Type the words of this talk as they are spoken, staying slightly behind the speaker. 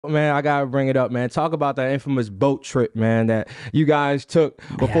Man, I gotta bring it up, man. Talk about that infamous boat trip, man, that you guys took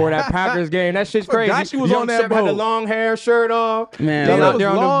before that Packers game. That shit's crazy. Forgot she was on that Shep had the boat. long hair, shirt off. Man, They that out was there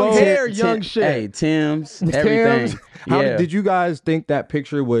on the long boat. hair, young shit. Hey, Tim's, everything. Tim's. How Yeah. did you guys think that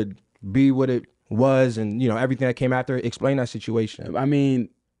picture would be what it was, and you know everything that came after? Explain that situation. I mean,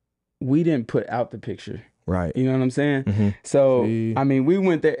 we didn't put out the picture. Right. You know what I'm saying? Mm-hmm. So, See. I mean, we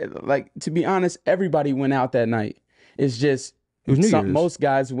went there. Like, to be honest, everybody went out that night. It's just It was New Year's. most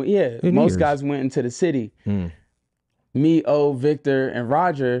guys went. Yeah, New most Year's. guys went into the city. Mm. Me, Victor, and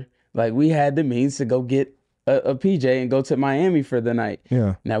Roger, like, we had the means to go get a PJ and go to Miami for the night.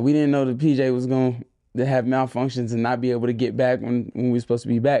 Yeah. Now, we didn't know the PJ was going to have malfunctions and not be able to get back when we were supposed to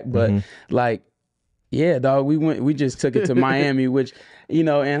be back. But, like, yeah, dog, we just took it to Miami, which, you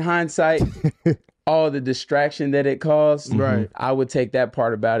know, in hindsight, all the distraction that it caused, Right. I would take that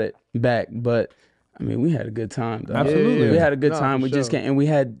part about it back. But, I mean, we had a good time, dog. Absolutely. We had a good No, time. for We just sure. can't. And we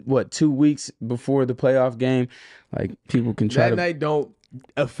had, 2 weeks before the playoff game. Like, people can try That to. night don't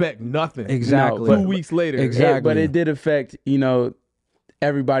affect nothing. Exactly. No, 2 weeks later. Exactly. But it did affect, you know,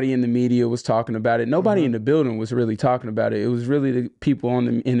 everybody in the media was talking about it. Nobody in the building was really talking about it. It was really the people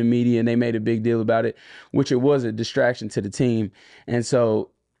in the media, and they made a big deal about it, which it was a distraction to the team. And so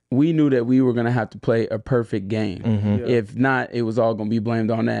we knew that we were going to have to play a perfect game. Yeah. If not, it was all going to be blamed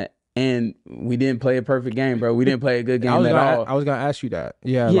on that. And we didn't play a perfect game, bro. We didn't play a good game at all. I was gonna ask you that.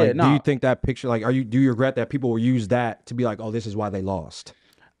 Yeah. Yeah, Like, do no. you think that picture? Like, do you regret that people will use that to be like, oh, this is why they lost?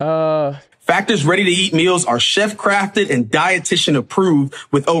 Factor's ready-to-eat meals are chef-crafted and dietitian approved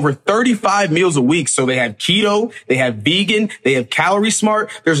with over 35 meals a week. So they have keto, they have vegan, they have calorie smart.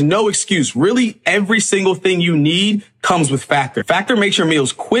 There's no excuse. Really, every single thing you need comes with Factor. Factor makes your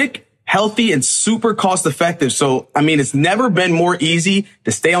meals quick, healthy, and super cost effective. So, I mean, it's never been more easy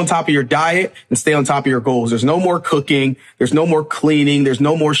to stay on top of your diet and stay on top of your goals. There's no more cooking. There's no more cleaning. There's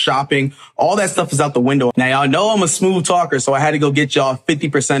no more shopping. All that stuff is out the window. Now, y'all know I'm a smooth talker, so I had to go get y'all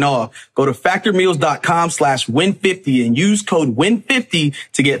 50% off. Go to factormeals.com/win50 and use code WIN50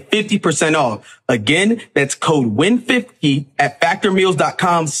 to get 50% off. Again, that's code WIN50 at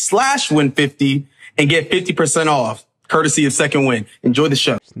factormeals.com/win50 and get 50% off. Courtesy of Second Win. Enjoy the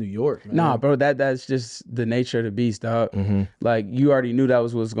show. It's New York, man. Nah, bro, that's just the nature of the beast, dog. Like, you already knew that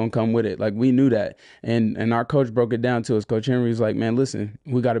was what's gonna come with it. Like, we knew that, and our coach broke it down to us. Coach Henry was like, "Man, listen,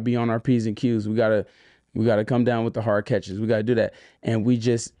 we got to be on our P's and Q's. We gotta come down with the hard catches. We gotta do that." And we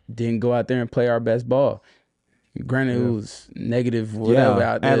just didn't go out there and play our best ball. Granted, it was negative, whatever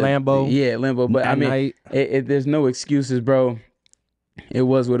out there at Lambeau. Yeah, at Lambeau. But I At mean, night. there's no excuses, bro. It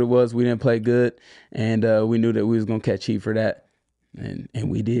was what it was. We didn't play good, and we knew that we was gonna catch heat for that, and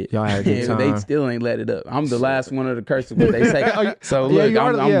we did. Y'all had a good And they time. still ain't let it up. I'm the last one of the curses, what they say. So Yeah, look, you are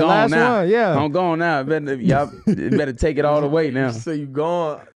I'm the- gone last now. one, yeah. I'm gone now. Y'all better take it all the way now. So you gone.